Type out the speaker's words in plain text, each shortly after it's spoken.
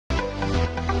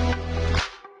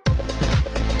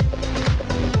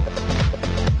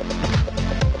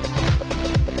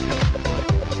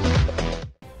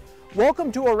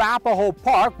Welcome to Arapahoe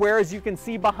Park, where, as you can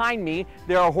see behind me,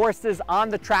 there are horses on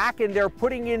the track and they're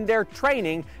putting in their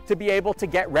training to be able to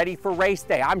get ready for race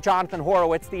day. I'm Jonathan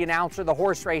Horowitz, the announcer of the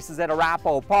horse races at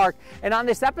Arapahoe Park, and on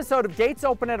this episode of Gates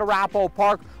Open at Arapahoe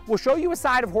Park, we'll show you a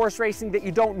side of horse racing that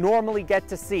you don't normally get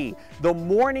to see, the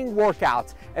morning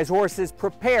workouts, as horses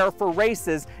prepare for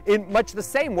races in much the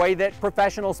same way that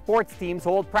professional sports teams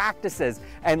hold practices.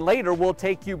 And later we'll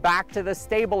take you back to the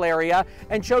stable area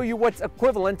and show you what's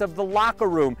equivalent of the locker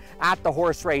room at the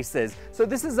horse races. So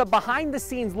this is a behind the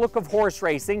scenes look of horse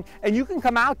racing, and you can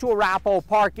come out to Arapahoe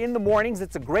Park in the mornings.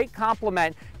 It's a great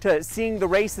complement to seeing the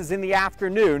races in the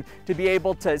afternoon, to be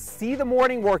able to see the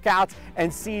morning workouts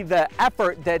and see the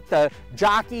effort that the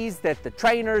jockeys, that the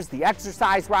trainers, the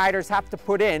exercise riders have to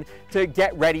put in to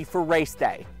get ready for race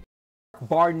day.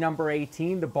 Barn number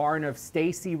 18, the barn of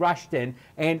Stacy Rushton,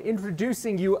 and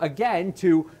introducing you again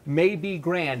to Maybea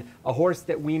Grand, a horse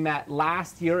that we met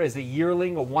last year as a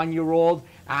yearling, a one-year-old,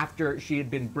 after she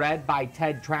had been bred by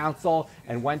Ted Trounsel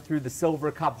and went through the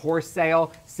Silver Cup horse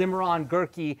sale. Cimarron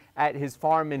Gerke at his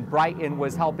farm in Brighton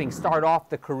was helping start off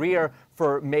the career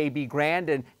for Maybea Grand,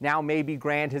 and now Maybea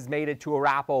Grand has made it to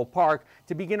Arapahoe Park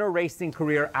to begin her racing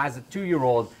career as a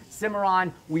two-year-old.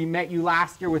 Cimarron, we met you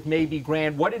last year with Maybea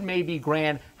Grand. What did Maybea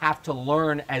Grand have to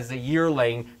learn as a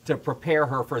yearling to prepare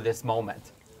her for this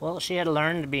moment? Well, she had to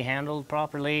learn to be handled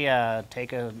properly,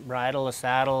 take a bridle, a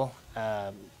saddle,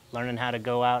 learning how to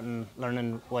go out and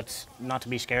learning what's not to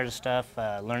be scared of stuff,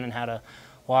 learning how to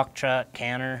walk, trot,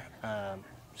 canter,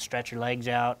 stretch her legs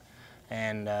out.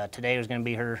 And today was going to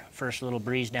be her first little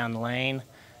breeze down the lane,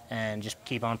 and just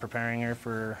keep on preparing her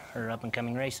for her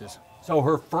up-and-coming races. So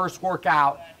her first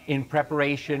workout in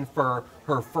preparation for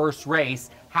her first race,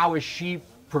 how has she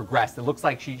progressed? It looks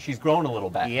like she's grown a little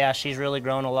bit. Yeah, she's really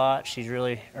grown a lot.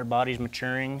 Her body's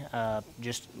maturing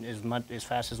just as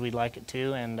fast as we'd like it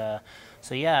to. And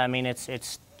so yeah, I mean,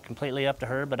 it's completely up to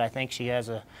her, but I think she has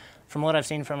from what I've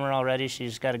seen from her already,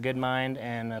 she's got a good mind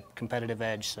and a competitive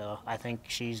edge, so I think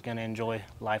she's going to enjoy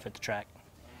life at the track.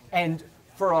 And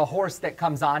for a horse that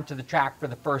comes onto the track for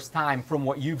the first time, from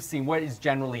what you've seen, what is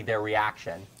generally their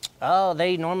reaction? Oh,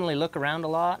 they normally look around a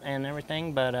lot and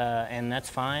everything, but and that's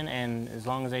fine. And as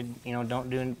long as they, don't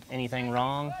do anything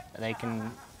wrong,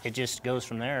 it just goes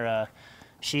from there.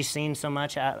 She's seen so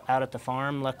much out at the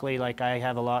farm. Luckily, I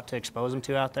have a lot to expose them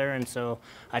to out there, and so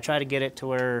I try to get it to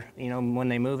where, when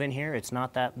they move in here, it's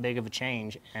not that big of a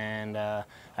change. And I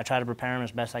try to prepare them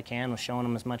as best I can with showing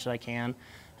them as much as I can,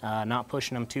 not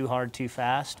pushing them too hard, too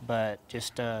fast, but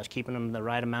just keeping them the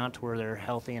right amount to where they're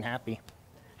healthy and happy.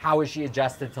 How has she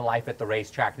adjusted to life at the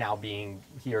racetrack now, being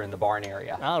here in the barn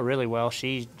area? Oh, really well.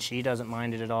 She doesn't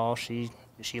mind it at all. She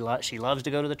loves to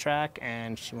go to the track,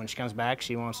 and when she comes back,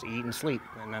 she wants to eat and sleep,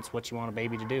 and that's what you want a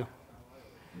baby to do.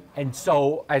 And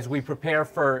so as we prepare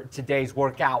for today's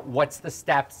workout, what's the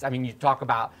steps? I mean, you talk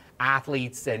about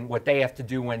athletes and what they have to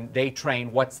do when they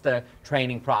train. What's the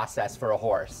training process for a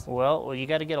horse? Well, you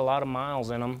got to get a lot of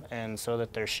miles in them, and so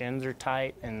that their shins are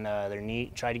tight, and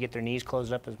try to get their knees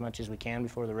closed up as much as we can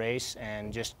before the race,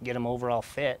 and just get them overall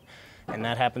fit. And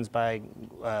that happens by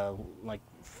a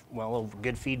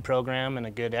good feed program and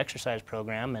a good exercise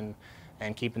program,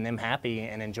 and keeping them happy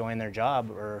and enjoying their job.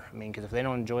 Because if they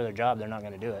don't enjoy their job, they're not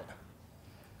going to do it.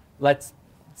 Let's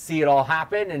see it all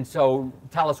happen. And so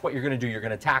tell us what you're going to do. You're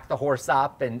going to tack the horse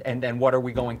up, and then what are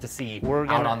we going to see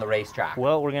out on the racetrack?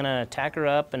 Well, we're going to tack her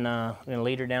up, and I'm going to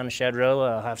lead her down the shed row.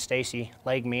 I'll have Stacy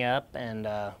leg me up, and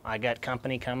I got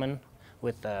company coming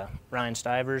with Ryan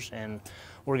Stivers, and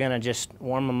we're going to just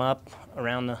warm them up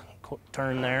around the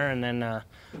turn there, and then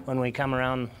when we come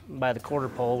around by the quarter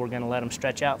pole, we're going to let them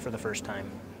stretch out for the first time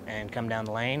and come down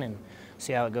the lane and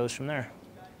see how it goes from there.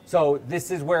 So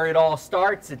this is where it all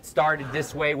starts. It started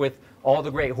this way with all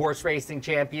the great horse racing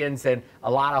champions, and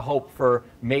a lot of hope for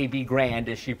Maybea Grand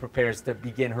as she prepares to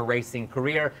begin her racing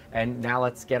career. And now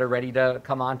let's get her ready to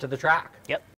come onto the track.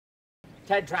 Yep.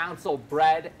 Ted Trounsel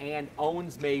bred and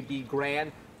owns Maybea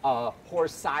Grand, a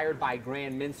horse sired by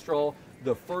Grand Minstrel,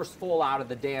 the first foal out of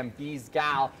the dam Bees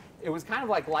Gal. It was kind of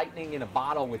like lightning in a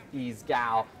bottle with Bees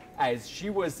Gal, as she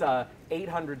was a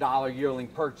 $800 yearling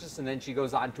purchase, and then she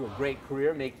goes on to a great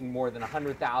career, making more than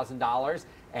 $100,000.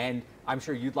 And I'm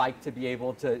sure you'd like to be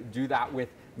able to do that with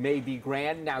Maybea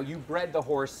Grand. Now, you bred the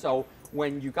horse, so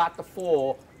when you got the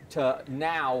foal to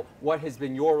now, what has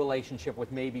been your relationship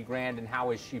with Maybea Grand, and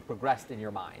how has she progressed in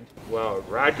your mind? Well,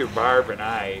 Roger, Barb, and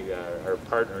I are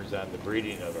partners on the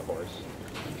breeding of the horse,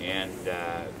 and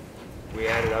we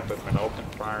had it up at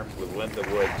Minocin Farms with Linda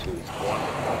Woods, who's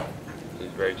wonderful.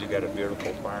 She's got a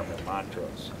beautiful farm in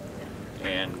Montrose,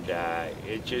 and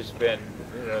it's just been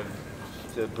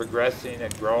progressing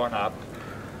and growing up,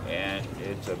 and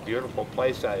it's a beautiful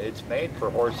place. It's made for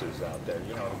horses out there,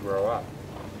 you know, to grow up.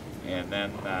 And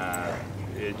then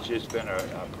it's just been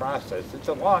a process. It's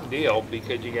a long deal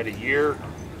because you got a year,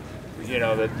 you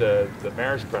know, that the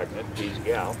mare's pregnant, she's a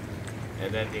gal,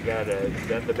 and then you got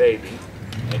then the baby,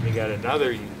 and you got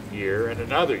another year and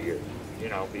another year, you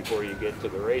know, before you get to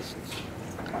the races.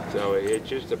 So it's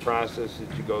just a process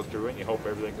that you go through, and you hope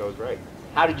everything goes right.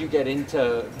 How did you get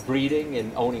into breeding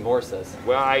and owning horses?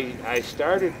 Well, I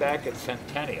started back at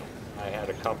Centennial. I had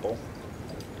a couple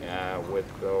with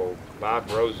Bob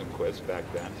Rosenquist back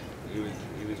then.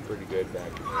 He was pretty good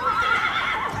back in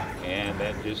the day. And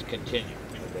then just continued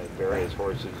with various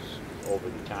horses over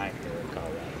the time here in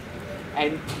Colorado.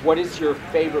 And what is your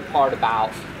favorite part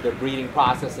about the breeding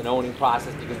process and owning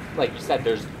process? Because, like you said,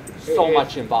 there's so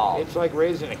much involved. It's like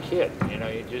raising a kid. You know,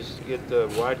 you just get to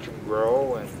watch them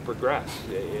grow and progress.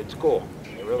 It's cool.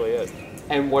 It really is.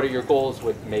 And what are your goals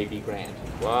with Maybea Grand?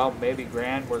 Well, Maybea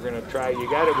Grand, we're going to try. You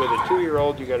got it with a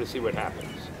 2-year-old. You got to see what happens.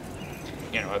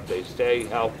 You know, if they stay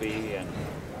healthy and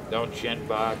don't shin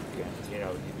buck, and, you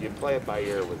know, you play it by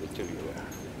ear with a 2-year-old.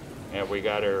 And we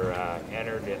got her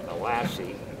entered in the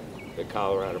Lassie, the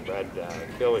Colorado bred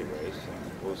filly race.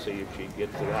 And we'll see if she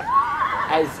gets to that.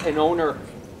 As an owner,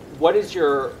 what is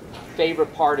your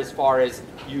favorite part as far as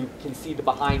you can see the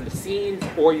behind the scenes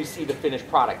or you see the finished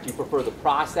product? Do you prefer the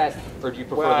process or do you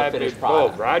prefer the finished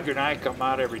product? Both. Roger and I come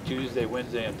out every Tuesday,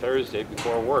 Wednesday, and Thursday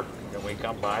before work. And we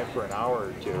come by for an hour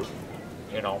or two,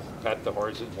 you know, pet the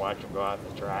horses, watch them go out on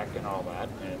the track and all that,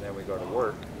 and then we go to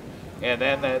work. And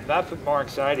then nothing more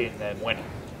exciting than winning.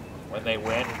 When they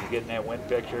win and you get in that win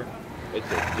picture,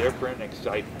 it's a different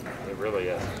excitement. It really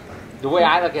is. The way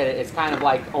I look at it, it's kind of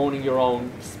like owning your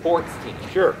own sports team.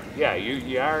 Sure, yeah,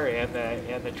 you are,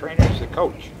 and the trainer's the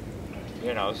coach.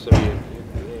 You know, so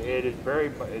it's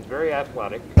very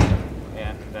athletic,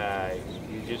 and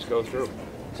you just go through.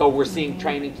 So we're seeing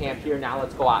training camp here now.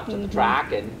 Let's go out to the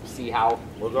track and see how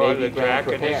we'll go to the Maybea Grand track,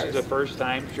 and prepares. this is the first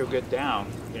time she'll get down.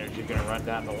 You know, she's going to run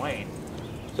down the lane.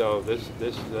 So this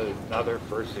is another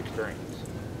first experience.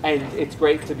 And it's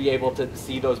great to be able to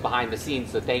see those behind the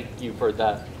scenes. So thank you for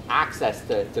the access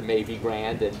to Maybea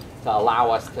Grand and to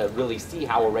allow us to really see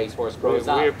how a racehorse grows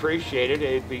up. We appreciate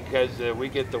it because we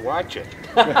get to watch it.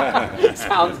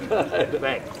 Sounds good.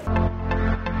 Thanks.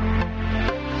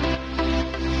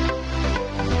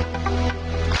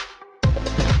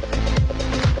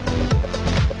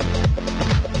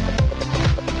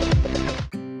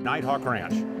 Nighthawk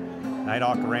Ranch.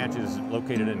 Nighthawk Ranch is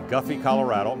located in Guffey,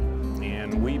 Colorado,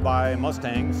 and we buy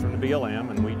Mustangs from the BLM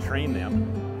and we train them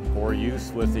for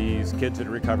use with these kids that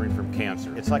are recovering from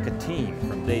cancer. It's like a team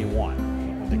from day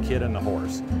one, the kid and the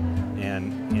horse.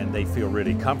 And they feel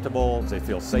really comfortable, they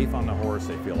feel safe on the horse,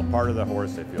 they feel a part of the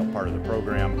horse, they feel part of the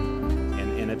program.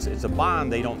 And it's a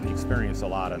bond they don't experience a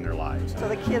lot in their lives. So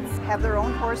the kids have their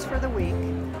own horse for the week,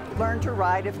 learn to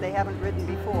ride if they haven't ridden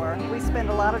before. We spend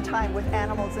a lot of time with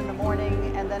animals in the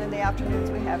morning, and then in the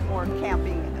afternoons we have more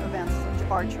camping events, such as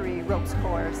archery, ropes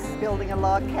course, building a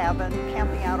log cabin,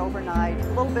 camping out overnight, a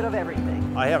little bit of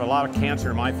everything. I have a lot of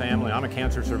cancer in my family. I'm a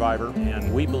cancer survivor,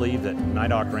 and we believe that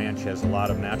Nighthawk Ranch has a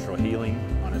lot of natural healing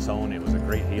on its own. It was a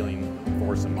great healing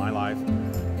force in my life,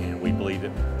 and we believe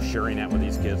that sharing that with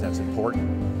these kids, that's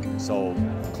important. So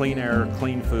clean air,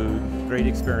 clean food, great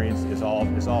experience is all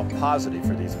positive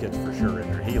for these kids for sure in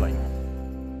their healing.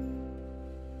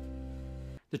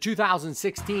 The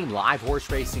 2016 live horse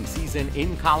racing season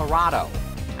in Colorado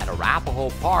at Arapahoe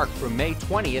Park from May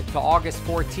 20th to August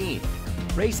 14th.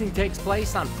 Racing takes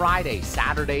place on Fridays,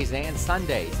 Saturdays, and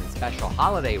Sundays, and special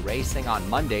holiday racing on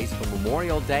Mondays for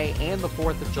Memorial Day and the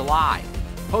 4th of July.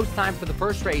 Post time for the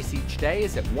first race each day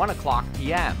is at 1:00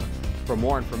 p.m. For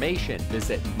more information,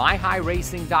 visit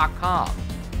myhighracing.com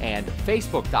and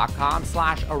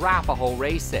facebook.com/Arapahoe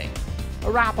Racing.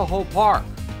 Arapahoe Park,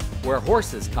 where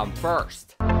horses come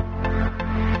first.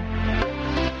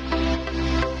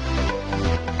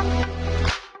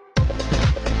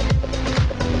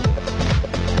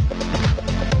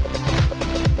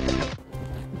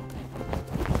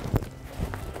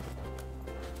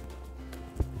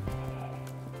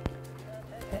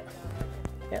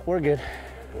 Yeah, we're good.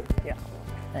 Yeah,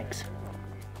 thanks.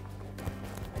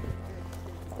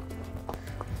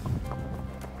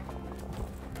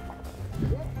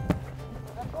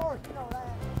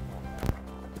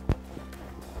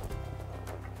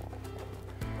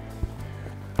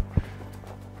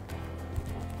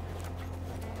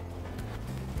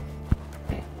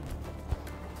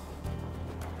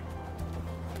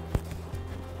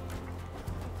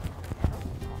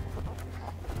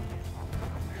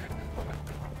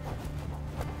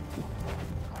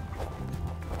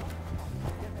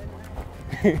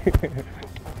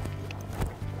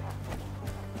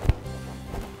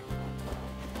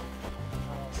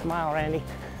 Smile, Randy.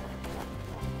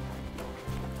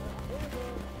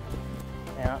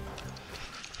 Yeah.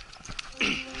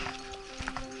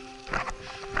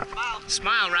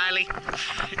 Smile, Riley.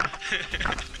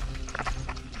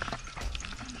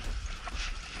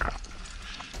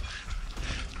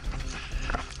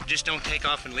 Just don't take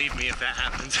off and leave me if that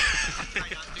happens.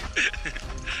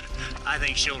 I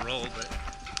think she'll roll, but...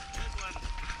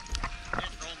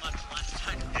 Didn't roll much last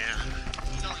time. Yeah.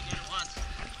 He's only did it once.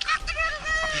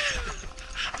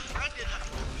 Fred did that.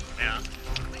 Yeah.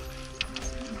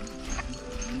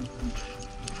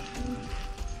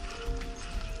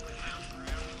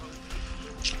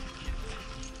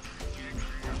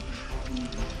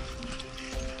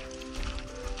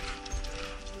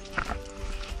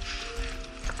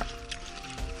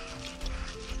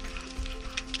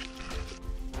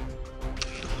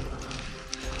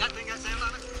 That thing got sand on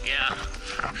it? Yeah.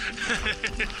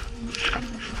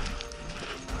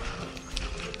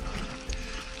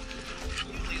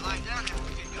 Usually like that if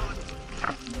we get going.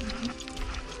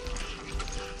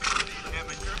 Have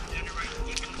my turkey dinner right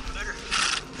kicking better.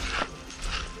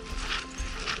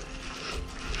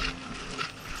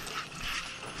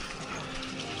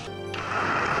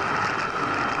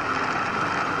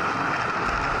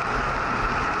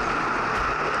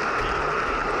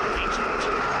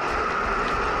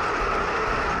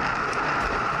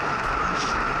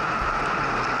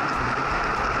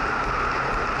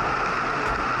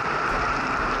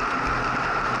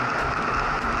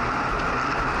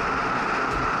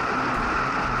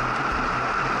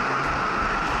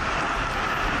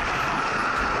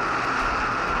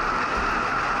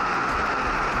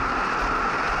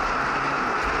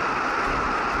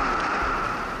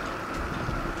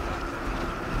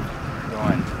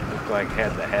 Look like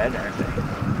head to head, aren't they?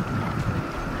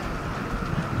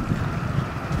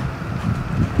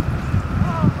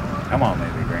 Come on,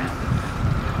 Maybea Grand.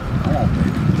 Come on,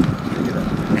 baby. Get up.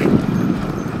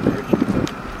 There she goes.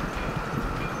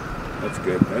 That's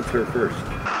good. That's her first.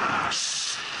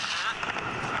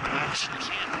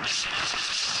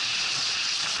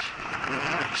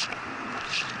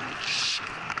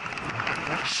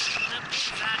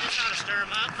 Just ought to stir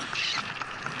 'em up.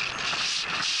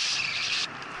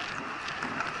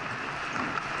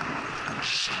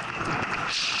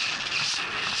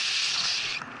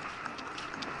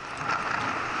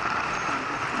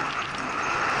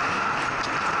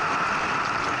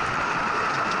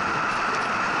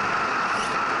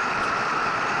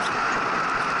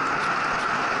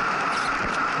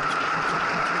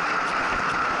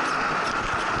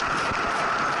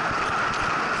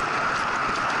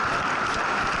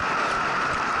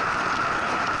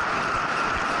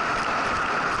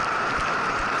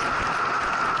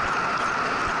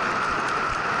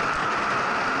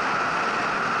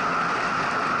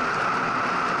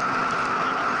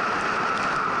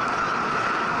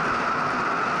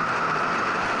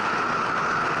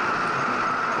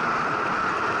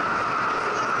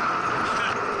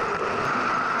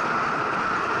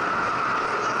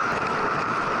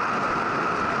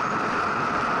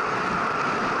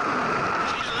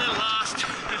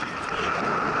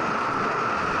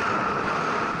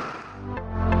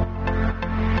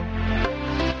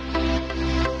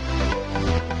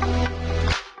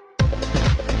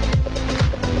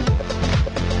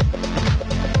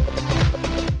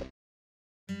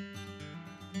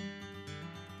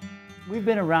 We've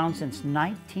been around since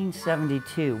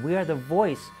 1972. We are the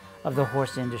voice of the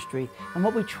horse industry, and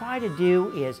what we try to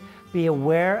do is be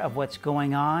aware of what's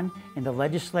going on in the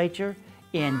legislature,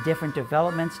 in different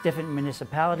developments, different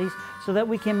municipalities, so that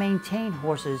we can maintain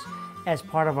horses as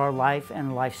part of our life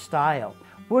and lifestyle.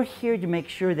 We're here to make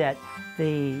sure that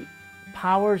the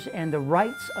powers and the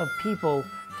rights of people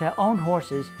to own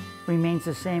horses remains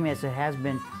the same as it has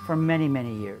been for many,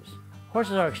 many years.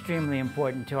 Horses are extremely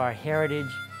important to our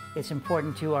heritage. It's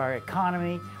important to our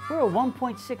economy. We're a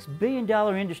 $1.6 billion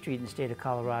industry in the state of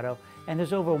Colorado, and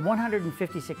there's over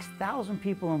 156,000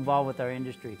 people involved with our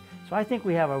industry. So I think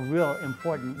we have a real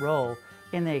important role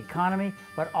in the economy,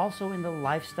 but also in the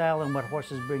lifestyle and what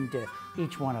horses bring to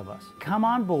each one of us. Come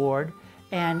on board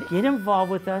and get involved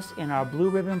with us in our Blue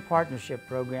Ribbon Partnership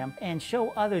Program and show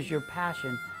others your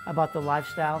passion about the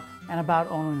lifestyle and about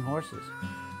owning horses.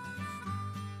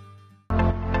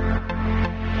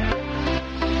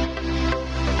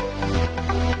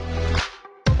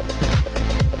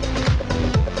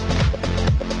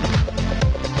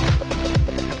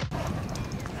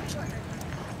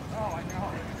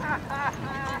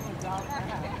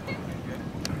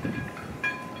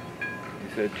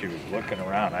 She said she was looking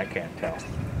around. I can't tell.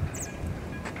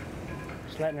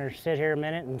 Just letting her sit here a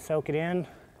minute and soak it in.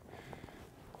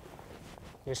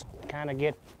 Just kind of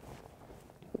get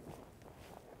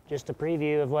just a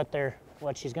preview of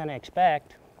what she's going to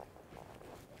expect.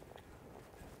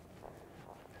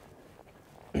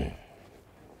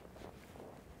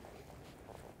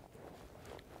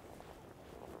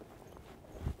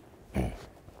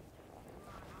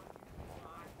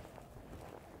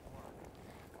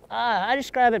 I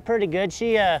describe it pretty good.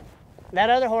 That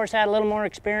other horse had a little more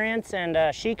experience,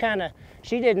 and she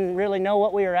didn't really know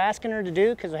what we were asking her to do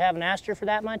because we haven't asked her for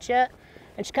that much yet.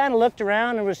 And she kind of looked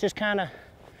around and was just kind of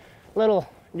a little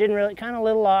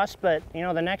lost. But you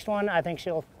know, the next one, I think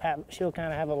she'll kind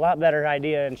of have a lot better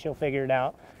idea and she'll figure it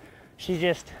out. She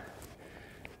just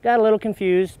got a little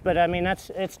confused, but I mean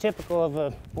it's typical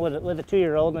of with a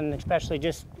 2-year-old, and especially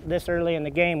just this early in the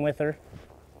game with her.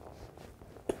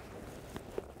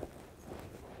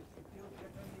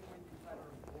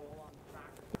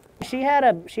 She had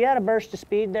a burst of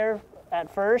speed there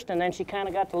at first, and then she kind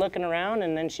of got to looking around,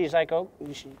 and then she's like, oh,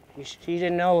 she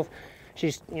didn't know if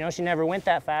she never went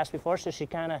that fast before, so she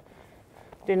kind of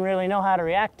didn't really know how to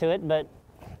react to it, but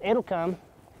it'll come.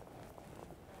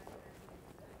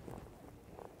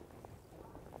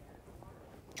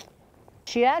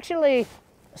 She actually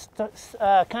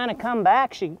kind of come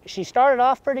back. She started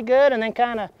off pretty good, and then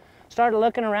kind of started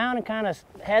looking around and kind of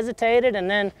hesitated, and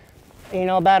then, you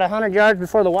know, about 100 yards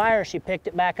before the wire, she picked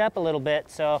it back up a little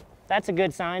bit. So that's a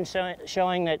good sign,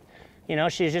 showing that, you know,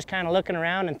 she's just kind of looking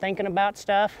around and thinking about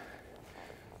stuff.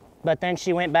 But then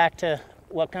she went back to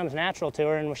what comes natural to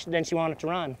her, and then she wanted to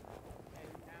run.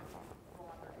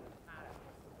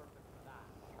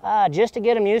 Just to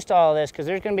get them used to all this, because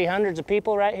there's going to be hundreds of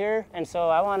people right here, and so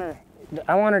I want her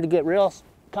to get real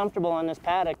comfortable on this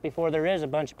paddock before there is a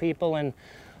bunch of people and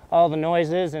all the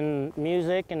noises and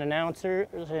music and announcers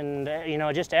and, you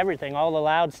know, just everything, all the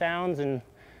loud sounds and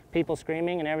people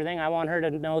screaming and everything. I want her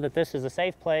to know that this is a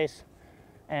safe place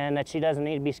and that she doesn't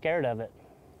need to be scared of it.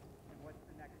 And what's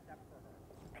the next step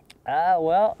for her?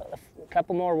 Well, a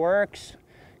couple more works,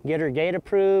 get her gate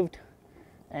approved,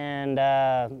 and,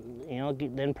 you know,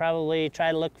 then probably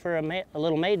try to look for a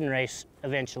little maiden race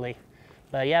eventually.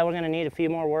 But yeah, we're going to need a few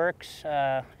more works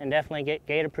and definitely get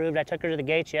gate approved. I took her to the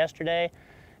gates yesterday,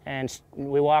 and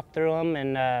we walked through them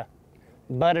and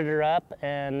butted her up,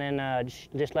 and then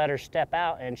just let her step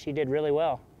out, and she did really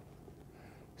well.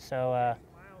 So,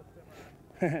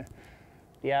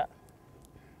 yeah.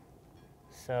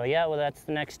 So yeah, well, that's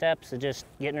the next step, so just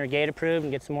getting her gate approved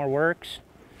and get some more works,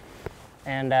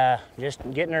 and just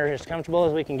getting her as comfortable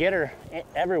as we can get her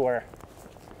everywhere.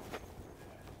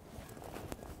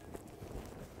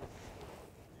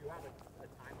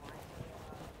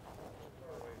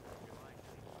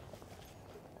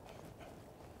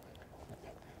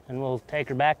 And we'll take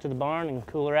her back to the barn and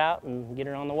cool her out and get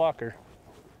her on the walker.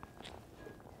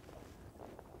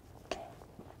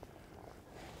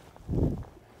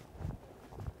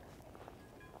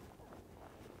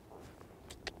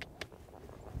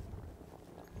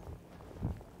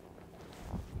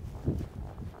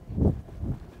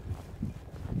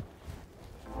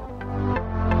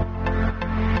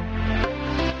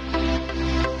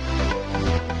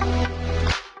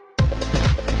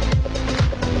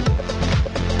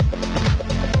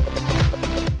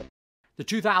 The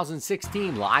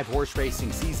 2016 live horse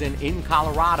racing season in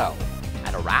Colorado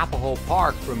at Arapahoe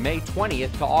Park from May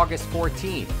 20th to August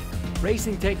 14th.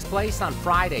 Racing takes place on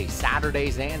Fridays,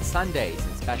 Saturdays, and Sundays,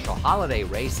 and special holiday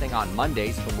racing on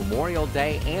Mondays for Memorial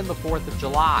Day and the 4th of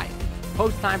July.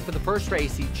 Post time for the first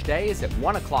race each day is at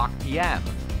 1:00 p.m.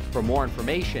 For more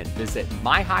information, visit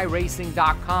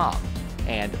myhighracing.com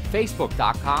and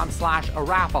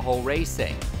facebook.com/Arapahoe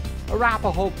Racing.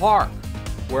 Arapahoe Park,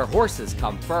 where horses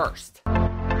come first.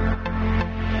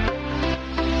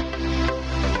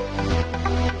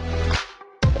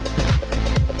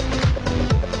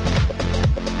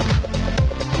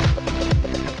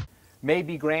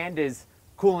 Maybea Grand is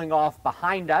cooling off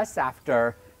behind us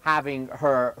after having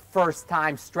her first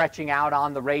time stretching out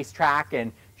on the racetrack,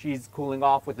 and she's cooling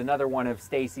off with another one of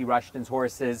Stacy Rushton's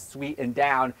horses, Sweet and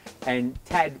Down. And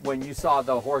Ted, when you saw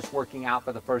the horse working out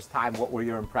for the first time, what were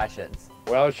your impressions?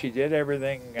 Well, she did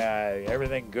everything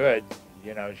good.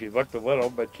 You know, she looked a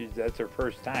little, but that's her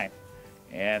first time.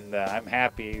 And I'm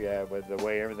happy with the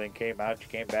way everything came out. She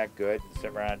came back good, and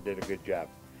Cimarron did a good job.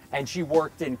 And she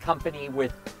worked in company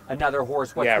with another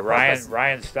horse. What's yeah, the purpose?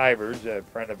 Ryan Stivers, a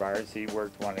friend of ours, he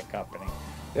worked one in company.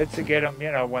 It's to get them,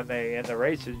 you know, when they in the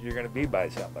races, you're going to be by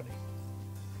somebody.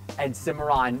 And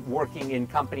Cimarron, working in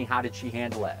company, how did she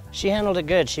handle it? She handled it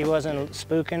good. She wasn't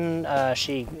spooking.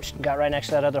 She got right next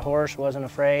to that other horse, wasn't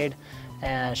afraid.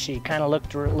 And she kind of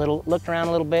looked around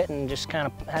a little bit and just kind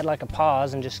of had like a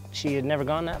pause, and she had never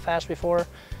gone that fast before.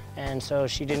 And so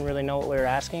she didn't really know what we were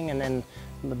asking. And then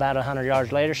about 100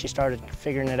 yards later, she started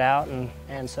figuring it out.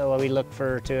 And so we look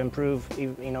to improve,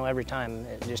 every time,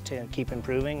 just to keep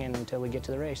improving until we get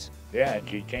to the race. Yeah, and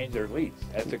she changed her leads.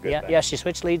 That's a good thing. Yeah, she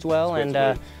switched leads well.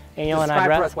 Describe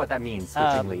for us what that means,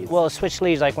 switching leads. Well, switch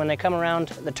leads, like when they come around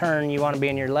the turn, you want to be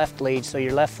in your left lead, so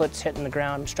your left foot's hitting the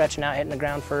ground, stretching out, hitting the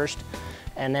ground first.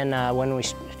 And then when we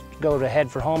go to head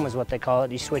for home is what they call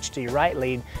it, you switch to your right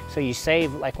lead. So you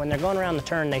save, like when they're going around the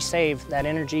turn, they save that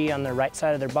energy on the right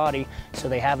side of their body, so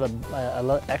they have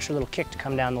a extra little kick to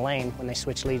come down the lane when they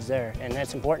switch leads there. And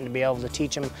that's important to be able to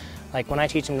teach them. Like when I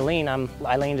teach them to lean,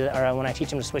 when I teach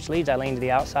them to switch leads, I lean to the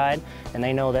outside, and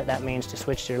they know that that means to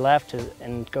switch to your left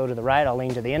and go to the right. I'll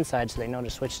lean to the inside, so they know to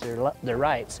switch to their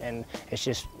rights. And it's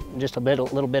just a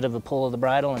little bit of a pull of the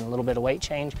bridle and a little bit of weight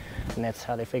change, and that's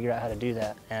how they figure out how to do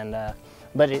that. And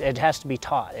but it has to be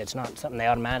taught. It's not something they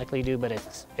automatically do, but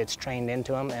it's trained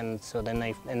into them, and so then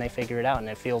they figure it out, and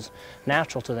it feels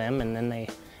natural to them, and then they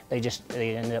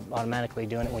end up automatically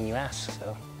doing it when you ask.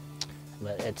 So.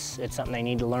 But it's something they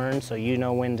need to learn, so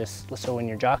when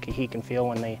your jockey, he can feel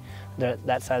when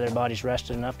that side of their body's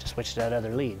rested enough to switch to that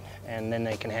other lead, and then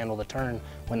they can handle the turn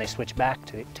when they switch back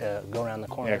to go around the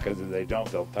corner. Yeah, because if they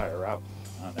don't, they'll tire out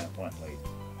on that one lead.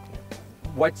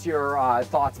 What's your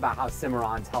thoughts about how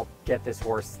Cimarron's helped get this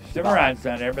horse? Cimarron's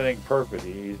done everything perfect.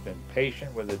 He's been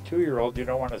patient. With a 2-year-old, you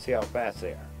don't want to see how fast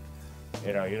they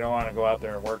are. You don't want to go out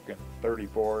there and work in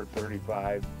 34,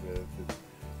 35.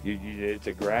 It's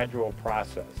a gradual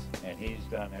process, and he's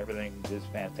done everything just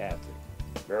fantastic.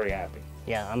 Very happy.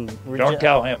 Yeah, Don't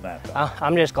tell him that, though.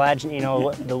 I'm just glad,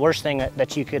 the worst thing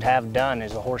that you could have done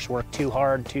is a horse work too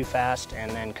hard, too fast,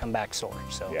 and then come back sore.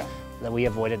 So yeah, that we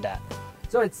avoided that.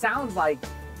 So it sounds like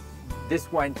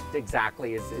this went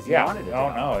exactly as you wanted it to.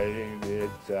 No,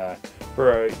 it's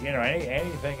for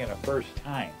anything in a first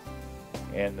time,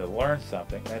 and to learn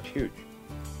something, that's huge.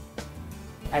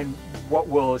 And what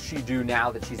will she do now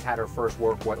that she's had her first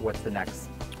work? What's the next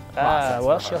process?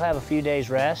 Well, she'll have a few days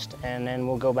rest, and then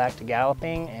we'll go back to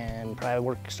galloping and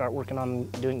probably start working on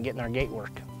getting our gait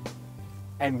work.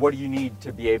 And what do you need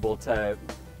to be able to?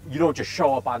 You don't just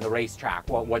show up on the racetrack.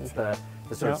 What's the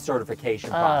sort of certification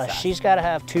process? She's got to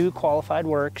have 2 qualified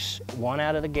works, 1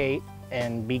 out of the gate,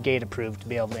 and be gate approved to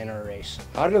be able to enter a race.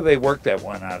 How do they work that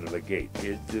one out of the gate?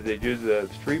 Do they do the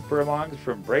 3 furlongs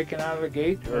from breaking out of the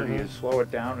gate, or do you slow it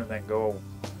down and then go?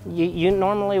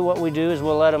 Normally what we do is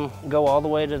we'll let them go all the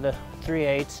way to the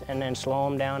 3/8 and then slow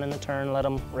them down in the turn, let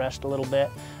them rest a little bit,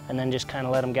 and then just kind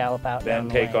of let them gallop out down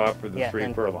the lane. Then take off for the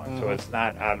 3 furlongs. So it's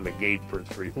not out of the gate for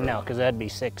 3 furlongs. No, because that'd be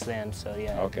 6 then, so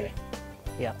yeah. Okay.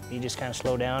 Yeah, you just kind of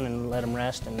slow down and let them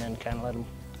rest, and then kind of let them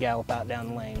gallop out down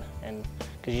the lane. And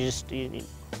because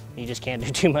you just can't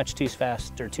do too much too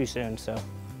fast or too soon. So,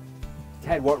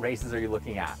 Ted, what races are you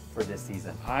looking at for this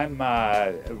season?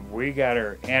 We got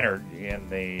her entered in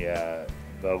the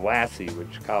Lassie,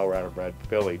 which is Colorado-bred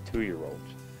filly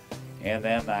 2-year-olds, and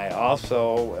then I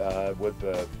also with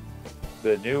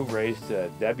the new race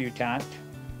Debutante,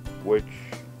 which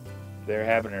they're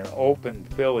having an open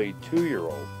filly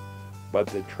 2-year-old, but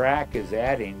the track is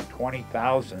adding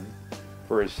 20,000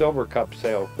 for a Silver Cup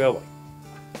sale filly.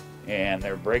 And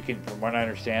they're breaking, from what I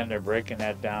understand, they're breaking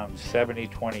that down 70,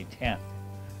 20, 10.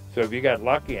 So if you got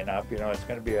lucky enough, it's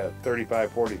going to be a $35,000,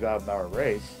 $40,000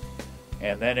 race.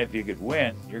 And then if you could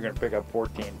win, you're going to pick up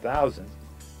 14,000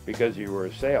 because you were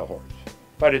a sale horse.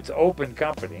 But it's open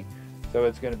company, so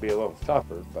it's going to be a little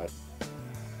tougher.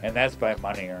 And that's by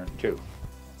money earned too.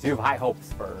 So you have high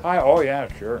hopes for? Oh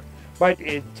yeah, sure. But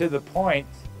to the point,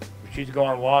 she's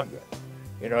going along good.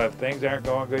 If things aren't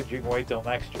going good, you can wait till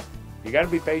next year. You got to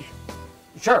be patient.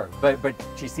 Sure, but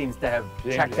she seems to have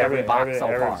checked every box so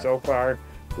far. So far,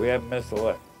 we haven't missed a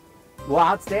lick. Well,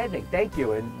 outstanding. Thank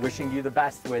you, and wishing you the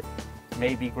best with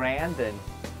Maybea Grand. And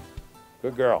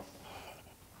good girl.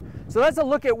 So that's a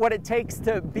look at what it takes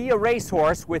to be a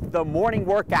racehorse, with the morning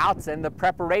workouts and the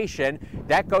preparation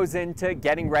that goes into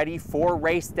getting ready for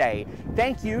race day.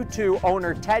 Thank you to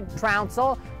owner Ted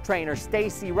Trounsel, trainer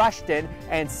Stacy Rushton,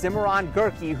 and Cimarron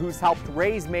Gerke, who's helped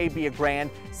raise Maybea Grand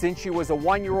since she was a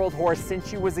 1-year-old horse, since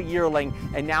she was a yearling,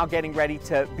 and now getting ready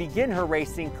to begin her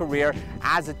racing career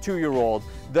as a 2-year-old.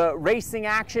 The racing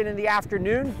action in the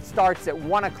afternoon starts at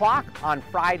 1 o'clock on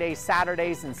Fridays,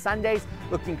 Saturdays, and Sundays.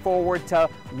 Looking forward to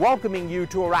welcoming you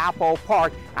to Arapahoe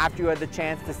Park after you had the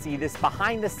chance to see this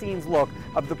behind-the-scenes look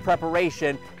of the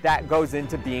preparation that goes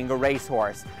into being a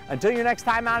racehorse. Until your next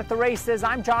time out at the races,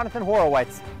 I'm Jonathan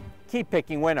Horowitz. Keep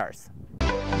picking winners.